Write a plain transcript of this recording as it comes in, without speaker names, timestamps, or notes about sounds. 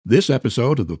This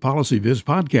episode of the PolicyViz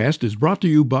podcast is brought to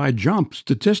you by JUMP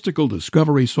Statistical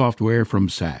Discovery Software from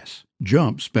SAS.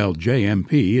 JUMP, spelled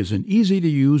JMP, is an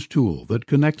easy-to-use tool that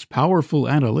connects powerful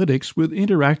analytics with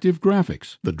interactive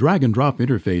graphics. The drag-and-drop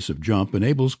interface of JUMP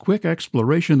enables quick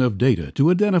exploration of data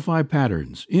to identify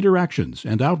patterns, interactions,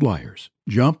 and outliers.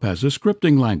 JUMP has a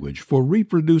scripting language for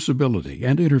reproducibility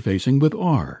and interfacing with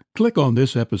R. Click on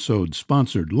this episode's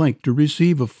sponsored link to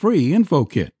receive a free info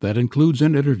kit that includes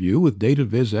an interview with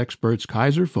DataViz experts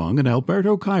Kaiser Fung and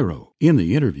Alberto Cairo. In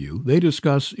the interview, they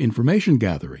discuss information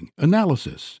gathering,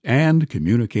 analysis, and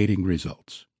communicating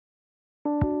results.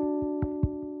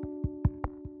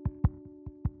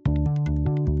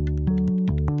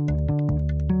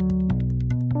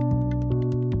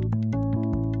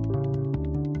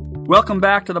 Welcome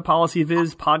back to the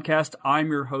PolicyViz podcast. I'm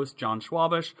your host, John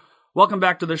Schwabish. Welcome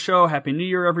back to the show. Happy New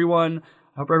Year, everyone.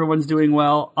 I hope everyone's doing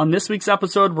well. On this week's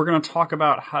episode, we're going to talk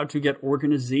about how to get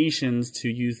organizations to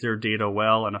use their data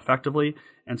well and effectively.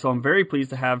 And so I'm very pleased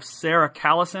to have Sarah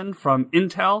Kalicin from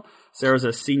Intel. Sarah's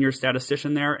a senior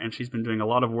statistician there, and she's been doing a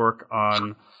lot of work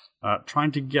on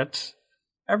trying to get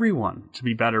everyone to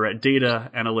be better at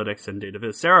data analytics and data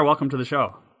viz. Sarah, welcome to the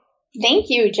show. Thank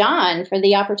you, John, for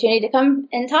the opportunity to come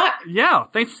and talk. Yeah,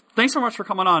 thanks so much for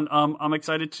coming on. I'm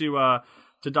excited to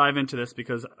dive into this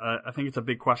because I think it's a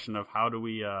big question of how do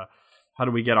we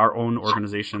get our own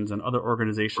organizations and other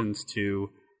organizations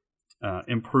to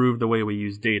improve the way we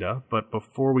use data. But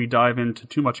before we dive into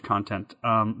too much content,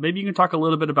 maybe you can talk a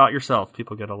little bit about yourself.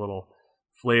 People get a little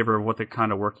flavor of what the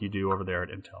kind of work you do over there at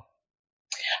Intel.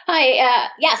 Hi.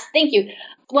 Yes, thank you.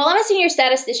 Well, I'm a senior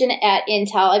statistician at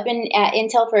Intel. I've been at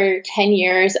Intel for 10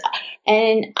 years,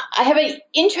 and I have an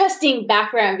interesting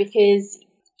background because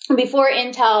before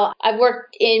Intel, I've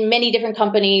worked in many different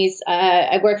companies.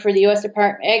 I worked for the U.S.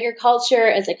 Department of Agriculture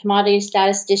as a commodity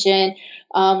statistician.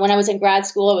 When I was in grad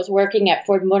school, I was working at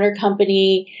Ford Motor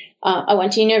Company. I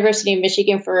went to University of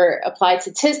Michigan for applied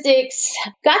statistics.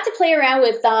 Got to play around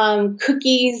with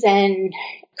cookies and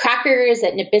crackers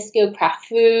at Nabisco Kraft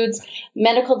Foods,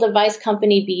 medical device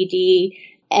company BD,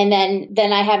 and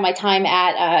then I had my time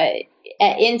at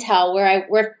Intel, where I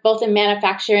worked both in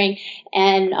manufacturing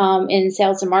and in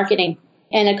sales and marketing,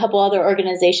 and a couple other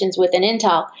organizations within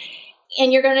Intel.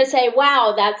 And you're going to say,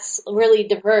 wow, that's really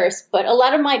diverse. But a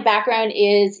lot of my background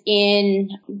is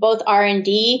in both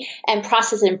R&D and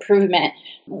process improvement,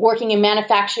 working in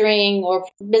manufacturing or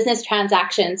business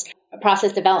transactions,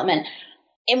 process development.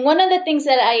 And one of the things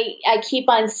that I keep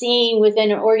on seeing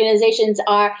within organizations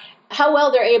are how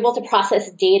well they're able to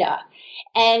process data.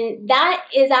 And that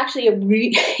is actually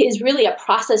is really a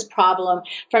process problem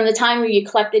from the time where you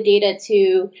collect the data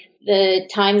to the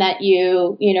time that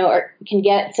you can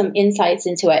get some insights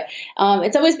into it.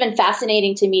 It's always been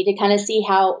fascinating to me to kind of see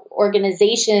how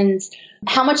organizations,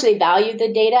 how much they value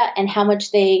the data and how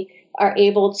much they are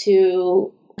able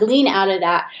to glean out of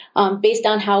that based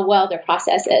on how well their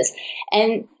process is.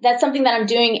 And that's something that I'm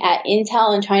doing at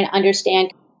Intel and trying to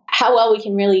understand how well we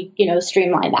can really,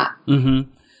 streamline that. Mm-hmm.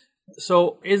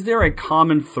 So is there a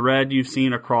common thread you've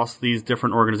seen across these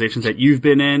different organizations that you've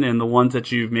been in and the ones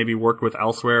that you've maybe worked with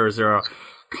elsewhere? Is there a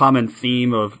common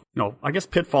theme of, I guess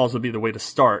pitfalls would be the way to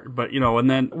start, but, and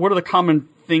then what are the common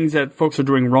things that folks are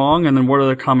doing wrong? And then what are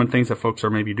the common things that folks are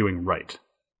maybe doing right?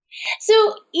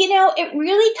 So, it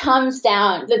really comes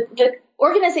down, the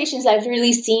organizations I've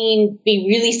really seen be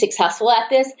really successful at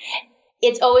this,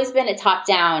 it's always been a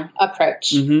top-down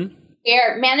approach,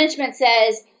 where management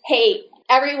says, hey,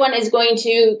 everyone is going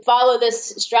to follow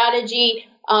this strategy,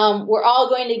 we're all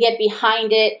going to get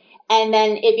behind it, and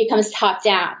then it becomes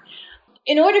top-down.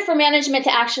 In order for management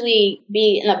to actually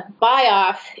be in a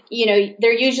buy-off,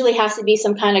 there usually has to be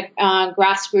some kind of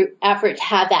grassroots effort to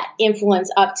have that influence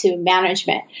up to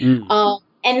management.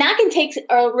 And that can take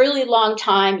a really long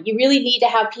time. You really need to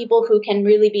have people who can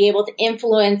really be able to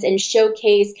influence and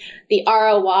showcase the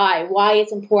ROI, why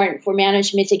it's important for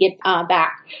management to get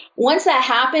back. Once that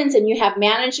happens and you have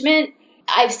management,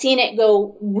 I've seen it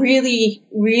go really,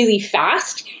 really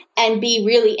fast and be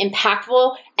really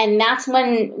impactful. And that's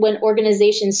when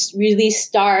organizations really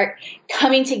start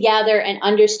coming together and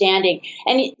understanding.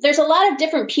 And there's a lot of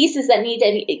different pieces that need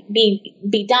to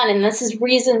be done. And this is the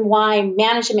reason why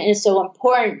management is so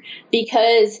important,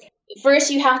 because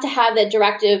first you have to have that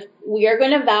directive. We are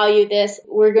going to value this.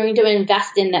 We're going to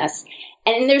invest in this.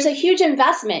 And there's a huge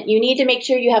investment. You need to make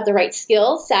sure you have the right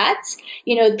skill sets.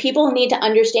 People need to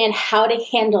understand how to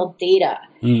handle data.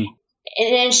 And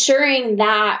ensuring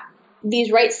that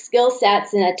these right skill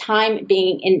sets and the time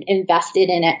being invested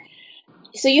in it.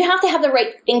 So you have to have the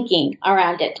right thinking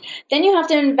around it. Then you have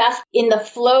to invest in the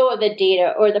flow of the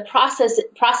data or the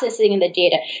processing of the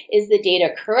data. Is the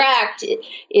data correct?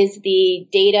 Is the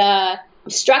data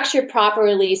structured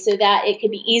properly so that it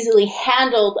could be easily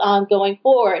handled going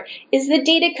forward? Is the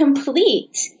data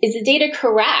complete? Is the data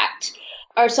correct?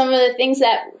 Are some of the things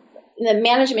that the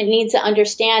management needs to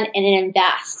understand and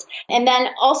invest. And then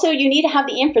also you need to have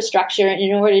the infrastructure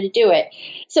in order to do it.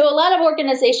 So a lot of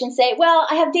organizations say, well,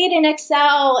 I have data in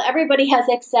Excel. Everybody has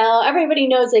Excel. Everybody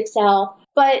knows Excel.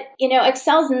 But,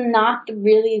 Excel is not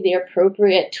really the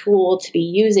appropriate tool to be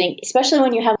using, especially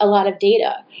when you have a lot of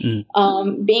data.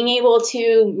 Being able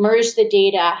to merge the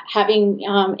data, having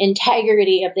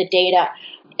integrity of the data,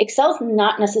 Excel is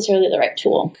not necessarily the right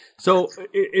tool. So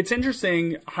it's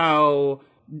interesting how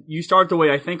you start the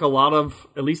way I think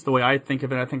at least the way I think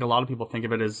of it, I think a lot of people think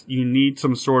of it as you need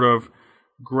some sort of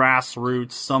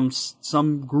grassroots,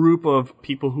 some group of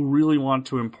people who really want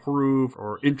to improve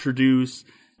or introduce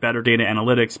better data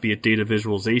analytics, be it data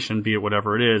visualization, be it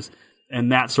whatever it is.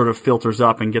 And that sort of filters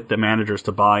up and get the managers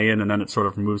to buy in, and then it sort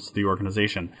of moves to the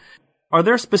organization. Are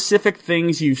there specific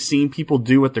things you've seen people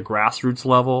do at the grassroots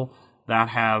level that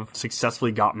have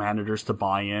successfully got managers to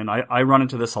buy in? I run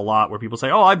into this a lot where people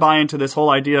say, oh, I buy into this whole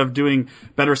idea of doing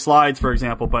better slides, for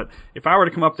example. But if I were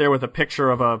to come up there with a picture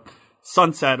of a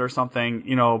sunset or something,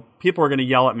 people are going to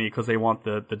yell at me because they want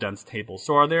the dense tables.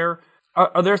 So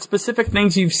are there specific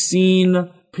things you've seen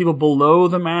people below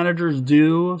the managers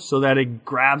do so that it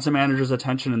grabs the manager's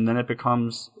attention and then it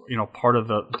becomes, part of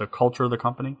the culture of the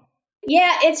company?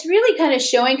 Yeah, it's really kind of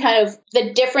showing kind of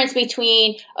the difference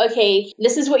between, okay,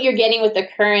 this is what you're getting with the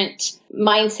current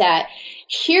mindset.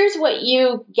 Here's what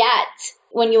you get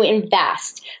when you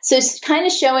invest. So it's kind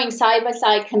of showing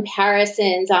side-by-side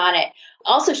comparisons on it.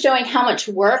 Also showing how much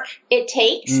work it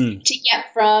takes to get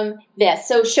from this.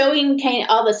 So showing kind of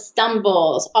all the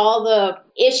stumbles, all the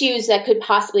issues that could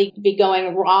possibly be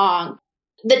going wrong,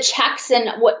 the checks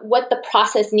and what the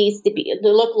process needs to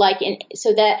look like, and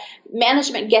so that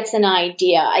management gets an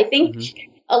idea. I think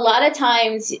a lot of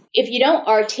times if you don't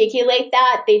articulate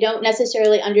that, they don't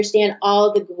necessarily understand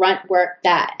all the grunt work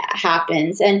that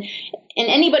happens. And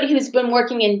anybody who's been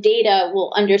working in data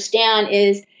will understand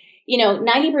is,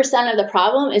 90% of the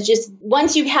problem is just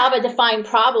once you have a defined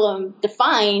problem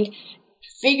defined,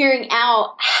 figuring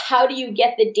out how do you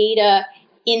get the data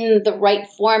in the right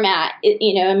format,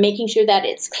 and making sure that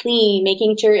it's clean,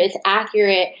 making sure it's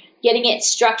accurate, getting it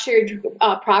structured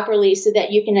properly so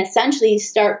that you can essentially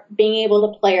start being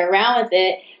able to play around with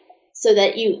it so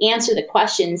that you answer the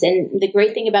questions. And the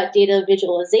great thing about data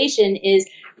visualization is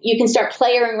you can start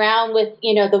playing around with,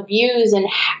 the views and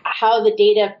how the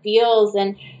data feels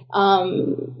and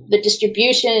the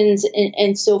distributions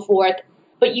and so forth.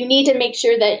 But you need to make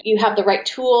sure that you have the right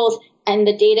tools and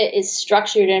the data is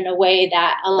structured in a way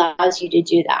that allows you to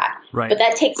do that. Right. But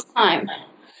that takes time.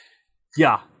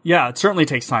 Yeah, it certainly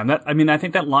takes time. I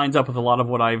think that lines up with a lot of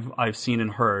what I've seen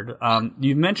and heard.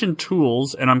 You've mentioned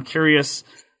tools, and I'm curious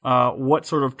what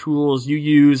sort of tools you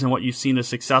use and what you've seen as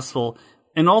successful,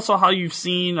 and also how you've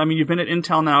seen. You've been at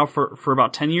Intel now for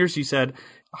about 10 years. You said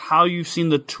how you've seen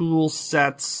the tool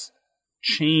sets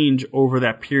change over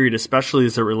that period, especially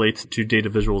as it relates to data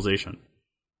visualization.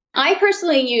 I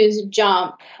personally use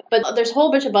Jump, but there's a whole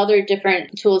bunch of other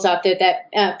different tools out there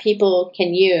that people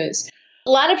can use. A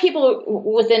lot of people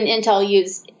within Intel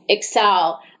use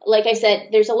Excel. Like I said,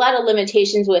 there's a lot of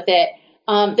limitations with it.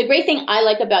 The great thing I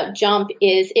like about Jump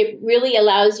is it really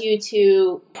allows you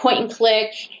to point and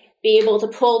click, be able to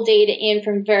pull data in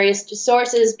from various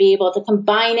sources, be able to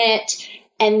combine it.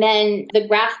 And then the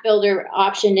graph builder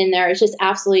option in there is just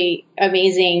absolutely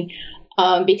amazing.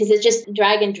 Because it's just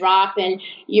drag and drop, and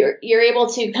you're able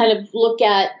to kind of look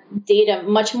at data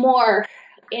much more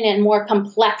in a more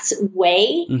complex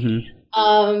way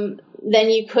than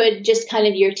you could just kind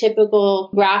of your typical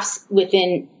graphs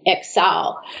within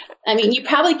Excel. You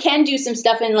probably can do some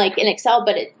stuff in Excel,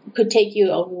 but it could take you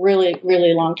a really,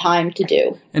 really long time to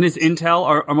do. And is Intel,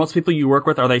 are most people you work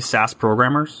with, are they SAS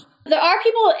programmers? There are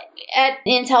people at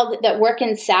Intel that work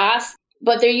in SAS.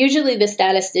 But they're usually the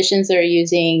statisticians that are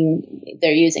using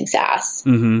SAS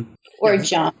or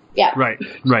Jump. Yeah.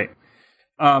 Right.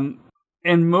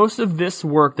 And most of this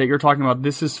work that you're talking about,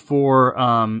 this is for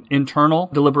internal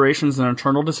deliberations and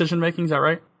internal decision making. Is that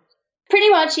right?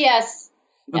 Pretty much, yes.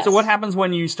 And so what happens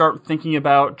when you start thinking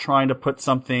about trying to put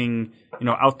something,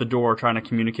 out the door, trying to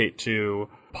communicate to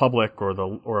public or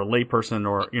a layperson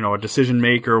or, a decision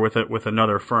maker with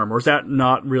another firm? Or is that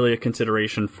not really a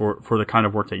consideration for the kind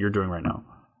of work that you're doing right now?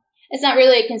 It's not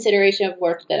really a consideration of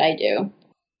work that I do.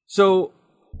 So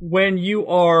when you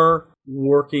are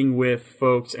working with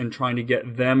folks and trying to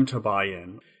get them to buy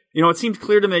in? It seems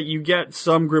clear to me that you get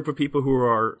some group of people who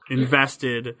are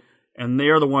invested, and they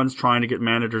are the ones trying to get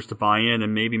managers to buy in,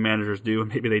 and maybe managers do, and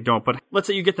maybe they don't. But let's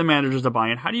say you get the managers to buy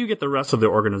in. How do you get the rest of the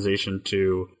organization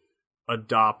to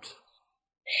adopt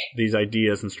these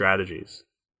ideas and strategies?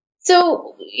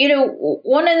 So,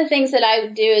 one of the things that I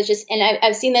do is and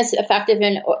I've seen this effective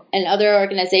in other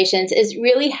organizations, is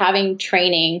really having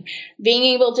training,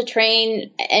 being able to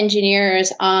train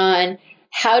engineers on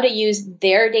how to use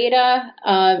their data,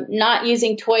 not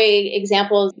using toy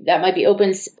examples that might be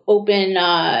open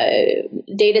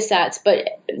data sets, but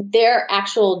their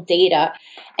actual data,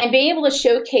 and being able to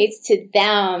showcase to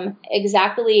them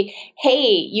exactly,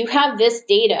 hey, you have this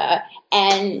data,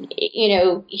 and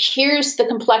here's the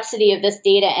complexity of this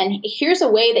data, and here's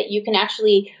a way that you can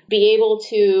actually be able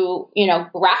to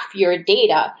graph your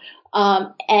data.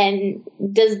 And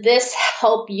does this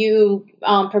help you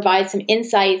provide some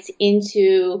insights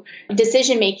into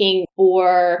decision making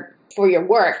for your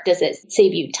work? Does it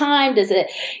save you time? Does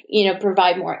it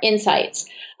provide more insights?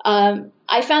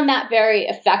 I found that very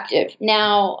effective.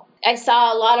 Now, I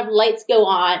saw a lot of lights go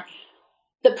on.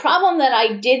 The problem that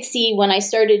I did see when I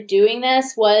started doing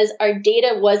this was our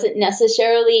data wasn't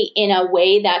necessarily in a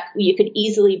way that you could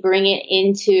easily bring it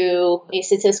into a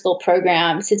statistical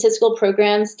program. Statistical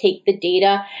programs take the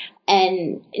data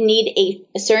and need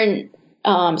a certain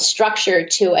structure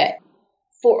to it.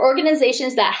 For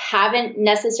organizations that haven't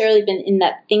necessarily been in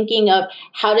that thinking of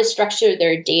how to structure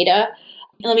their data,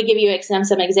 let me give you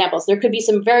some examples. There could be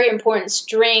some very important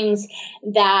strings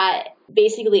that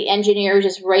basically engineer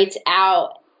just writes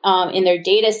out in their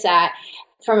data set.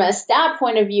 From a stat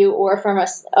point of view or from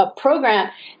a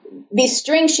program, these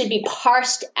strings should be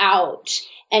parsed out.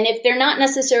 And if they're not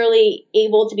necessarily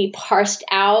able to be parsed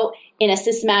out in a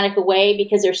systematic way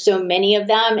because there's so many of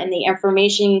them and the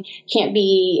information can't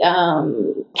be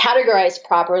categorized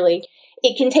properly,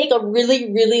 it can take a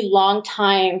really, really long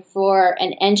time for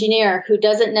an engineer who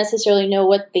doesn't necessarily know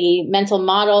what the mental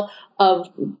model of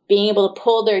being able to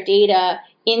pull their data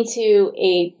into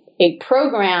a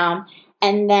program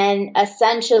and then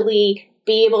essentially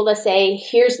be able to say,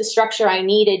 here's the structure I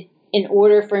needed in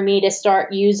order for me to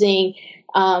start using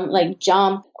like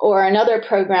JUMP or another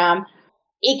program.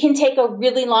 It can take a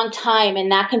really long time,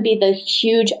 and that can be the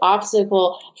huge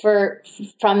obstacle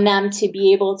from them to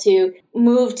be able to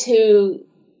move to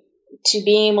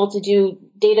being able to do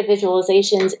data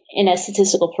visualizations in a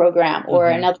statistical program or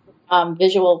another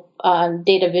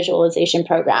data visualization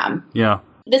program. Yeah.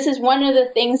 This is one of the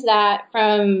things that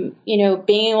from,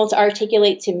 being able to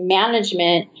articulate to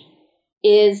management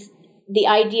is the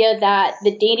idea that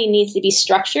the data needs to be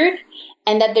structured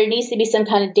and that there needs to be some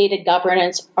kind of data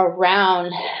governance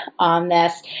around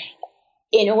this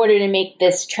in order to make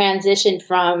this transition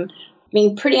from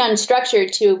being pretty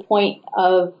unstructured to a point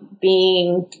of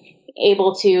being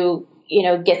able to,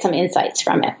 get some insights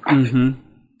from it. Mm-hmm.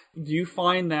 Do you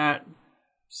find that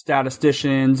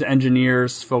statisticians,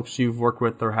 engineers, folks you've worked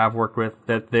with or have worked with,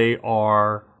 that they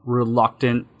are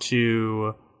reluctant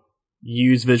to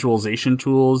use visualization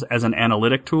tools as an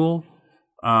analytic tool?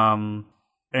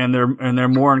 And they're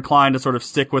more inclined to sort of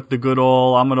stick with the good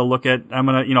old, I'm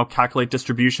going to calculate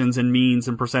distributions and means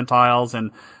and percentiles,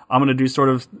 and I'm going to do sort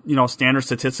of, standard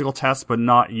statistical tests, but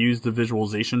not use the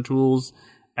visualization tools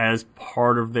as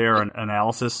part of their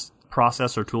analysis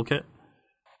process or toolkit?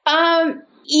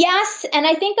 Yes. And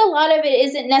I think a lot of it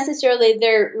isn't necessarily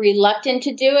they're reluctant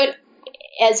to do it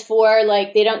as for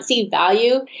like, they don't see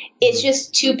value. It's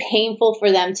just too painful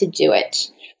for them to do it.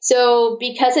 So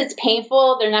because it's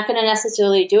painful, they're not going to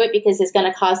necessarily do it because it's going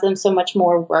to cause them so much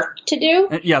more work to do.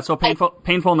 Yeah. So painful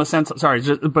in the sense,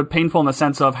 but painful in the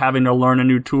sense of having to learn a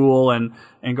new tool and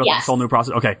go through this whole new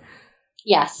process. Okay.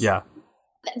 Yes. Yeah.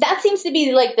 That seems to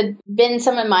be been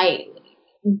some of my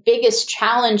biggest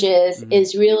challenges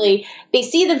is really they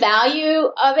see the value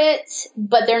of it,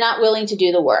 but they're not willing to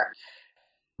do the work.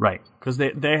 Right. Because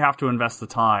they have to invest the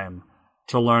time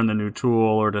to learn the new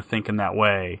tool or to think in that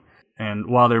way. And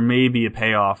while there may be a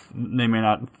payoff, they may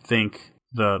not think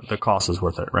the cost is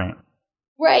worth it, right?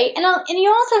 Right. And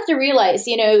you also have to realize,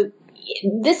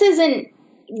 this isn't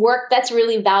work that's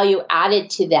really value added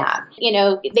to them.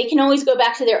 They can always go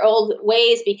back to their old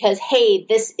ways because, hey,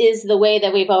 this is the way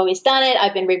that we've always done it.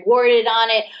 I've been rewarded on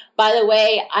it. By the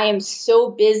way, I am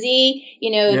so busy.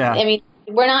 I mean,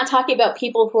 we're not talking about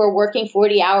people who are working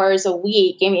 40 hours a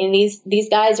week. I mean, these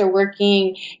guys are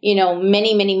working,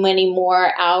 many, many, many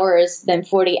more hours than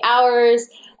 40 hours.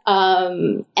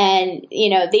 And,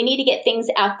 they need to get things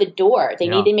out the door. They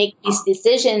need to make these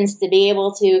decisions to be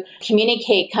able to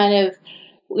communicate kind of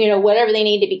whatever they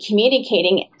need to be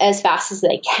communicating as fast as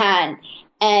they can.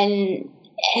 And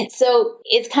so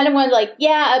it's kind of one like,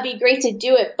 yeah, it'd be great to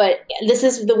do it, but this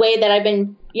is the way that I've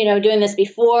been, doing this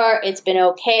before. It's been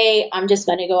okay. I'm just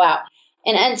going to go out.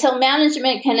 And until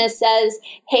management kind of says,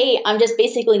 hey, I'm just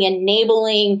basically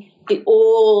enabling the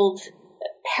old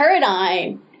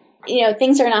paradigm,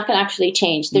 things are not going to actually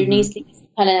change. There needs to be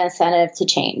kind of incentive to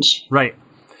change. Right.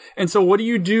 And so what do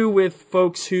you do with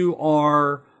folks who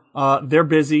are, they're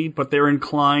busy, but they're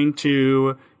inclined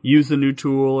to use the new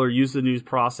tool or use the new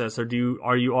process? Or do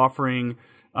you offer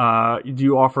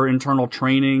internal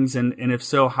trainings? And if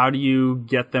so, how do you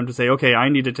get them to say, okay, I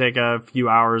need to take a few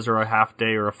hours or a half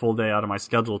day or a full day out of my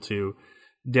schedule to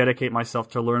dedicate myself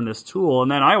to learn this tool?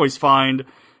 And then I always find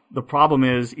the problem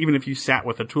is, even if you sat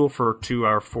with a tool for 2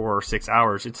 or 4 or 6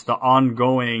 hours, it's the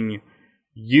ongoing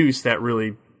use that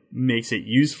really makes it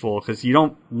useful, because you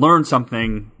don't learn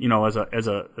something, as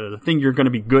a thing you're going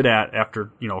to be good at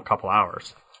after, a couple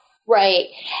hours. Right.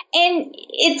 And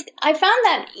I found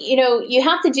that, you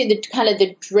have to do the kind of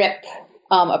the drip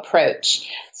approach.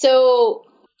 So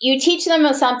you teach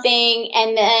them something,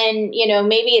 and then,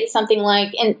 maybe it's something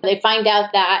like, and they find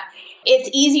out that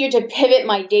it's easier to pivot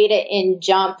my data in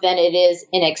JMP than it is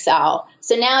in Excel.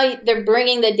 So now they're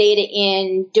bringing the data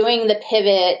in, doing the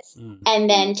pivots, and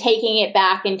then taking it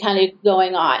back and kind of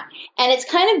going on. And it's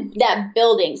kind of that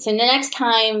building. So the next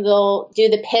time they'll do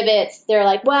the pivots, they're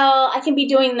like, well, I can be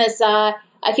doing this.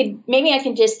 Maybe I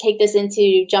can just take this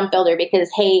into JMP Builder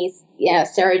because, hey,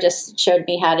 Sarah just showed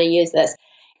me how to use this.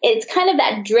 It's kind of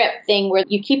that drip thing where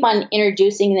you keep on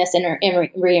introducing this and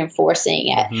reinforcing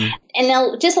it. And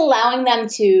then just allowing them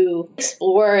to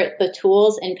explore the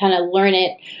tools and kind of learn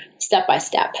it step by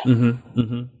step.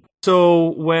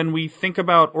 So when we think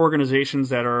about organizations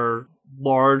that are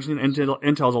large, and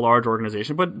Intel is a large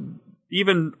organization, but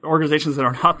even organizations that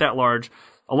are not that large,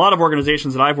 a lot of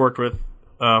organizations that I've worked with,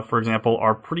 for example,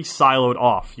 are pretty siloed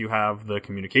off. You have the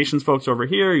communications folks over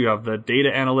here, you have the data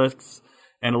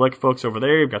analytic folks over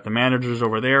there, you've got the managers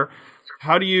over there.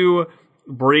 How do you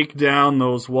break down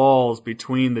those walls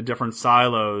between the different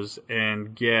silos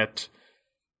and get,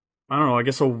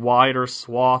 a wider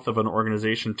swath of an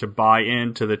organization to buy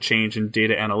into the change in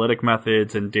data analytic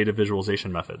methods and data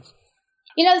visualization methods?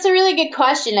 It's a really good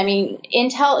question. I mean,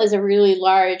 Intel is a really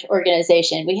large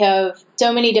organization. We have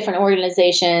so many different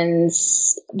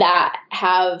organizations that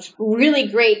have really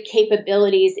great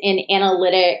capabilities in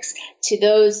analytics, to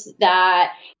those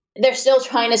that they're still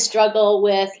trying to struggle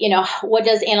with, what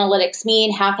does analytics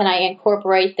mean? How can I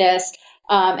incorporate this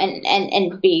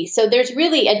and be? So there's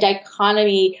really a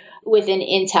dichotomy within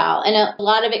Intel. And a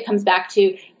lot of it comes back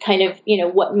to kind of,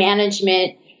 what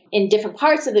management in different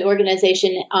parts of the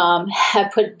organization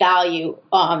have put value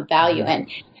in.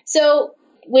 So,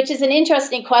 which is an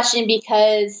interesting question,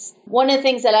 because one of the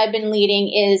things that I've been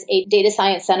leading is a data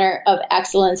science center of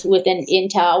excellence within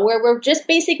Intel, where we're just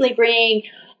basically bringing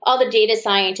all the data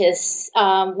scientists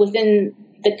within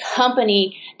the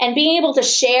company and being able to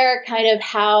share kind of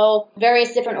how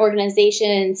various different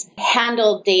organizations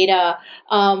handle data.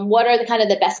 What are the kind of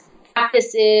the best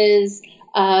practices?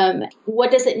 What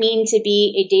does it mean to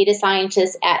be a data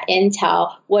scientist at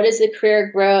Intel? What is the career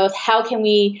growth? How can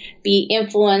we be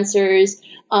influencers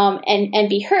and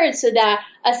be heard, so that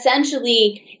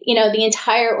essentially, the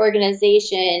entire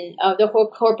organization, the whole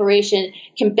corporation,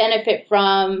 can benefit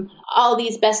from all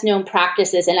these best known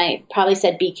practices. And I probably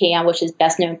said BKM, which is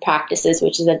best known practices,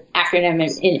 which is an acronym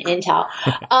in Intel.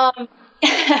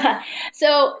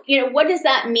 So, what does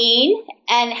that mean,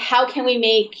 and how can we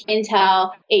make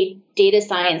Intel a data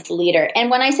science leader?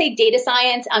 And when I say data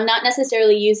science, I'm not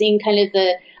necessarily using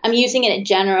I'm using it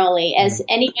generally as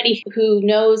anybody who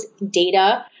knows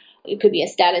data. It could be a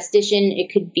statistician,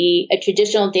 it could be a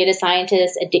traditional data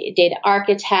scientist, a data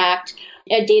architect,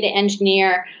 a data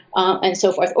engineer, and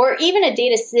so forth, or even a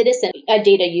data citizen, a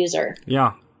data user.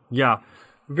 Yeah.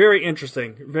 Very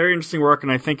interesting work.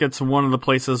 And I think it's one of the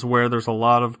places where there's a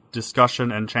lot of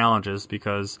discussion and challenges,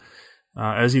 because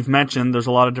as you've mentioned, there's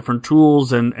a lot of different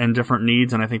tools and different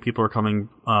needs. And I think people are coming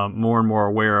more and more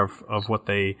aware of what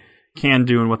they can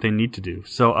do and what they need to do.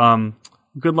 So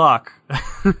good luck.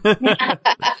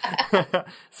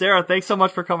 Sarah, thanks so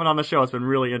much for coming on the show. It's been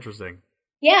really interesting.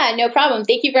 Yeah, no problem.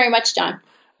 Thank you very much, John.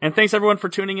 And thanks everyone for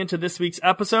tuning into this week's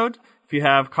episode. If you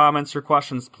have comments or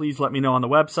questions, please let me know on the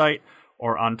website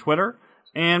or on Twitter.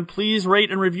 And please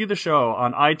rate and review the show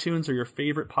on iTunes or your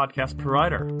favorite podcast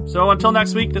provider. So until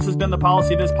next week, this has been the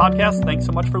Policy Viz podcast. Thanks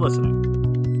so much for listening.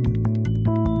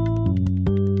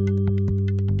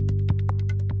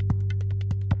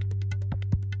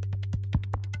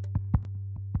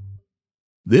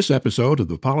 This episode of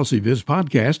the PolicyViz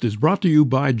podcast is brought to you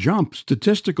by JUMP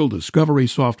Statistical Discovery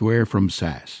Software from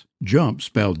SAS. JUMP,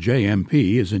 spelled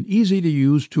JMP, is an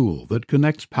easy-to-use tool that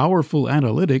connects powerful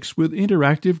analytics with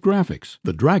interactive graphics.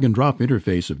 The drag-and-drop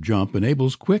interface of JUMP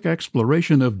enables quick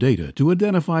exploration of data to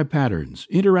identify patterns,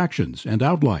 interactions, and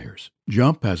outliers.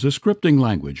 JUMP has a scripting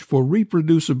language for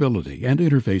reproducibility and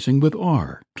interfacing with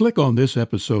R. Click on this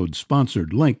episode's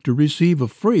sponsored link to receive a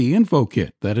free info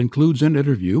kit that includes an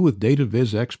interview with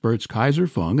DataViz experts Kaiser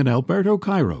Fung and Alberto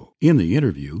Cairo. In the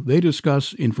interview, they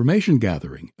discuss information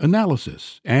gathering,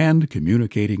 analysis, and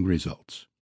communicating results.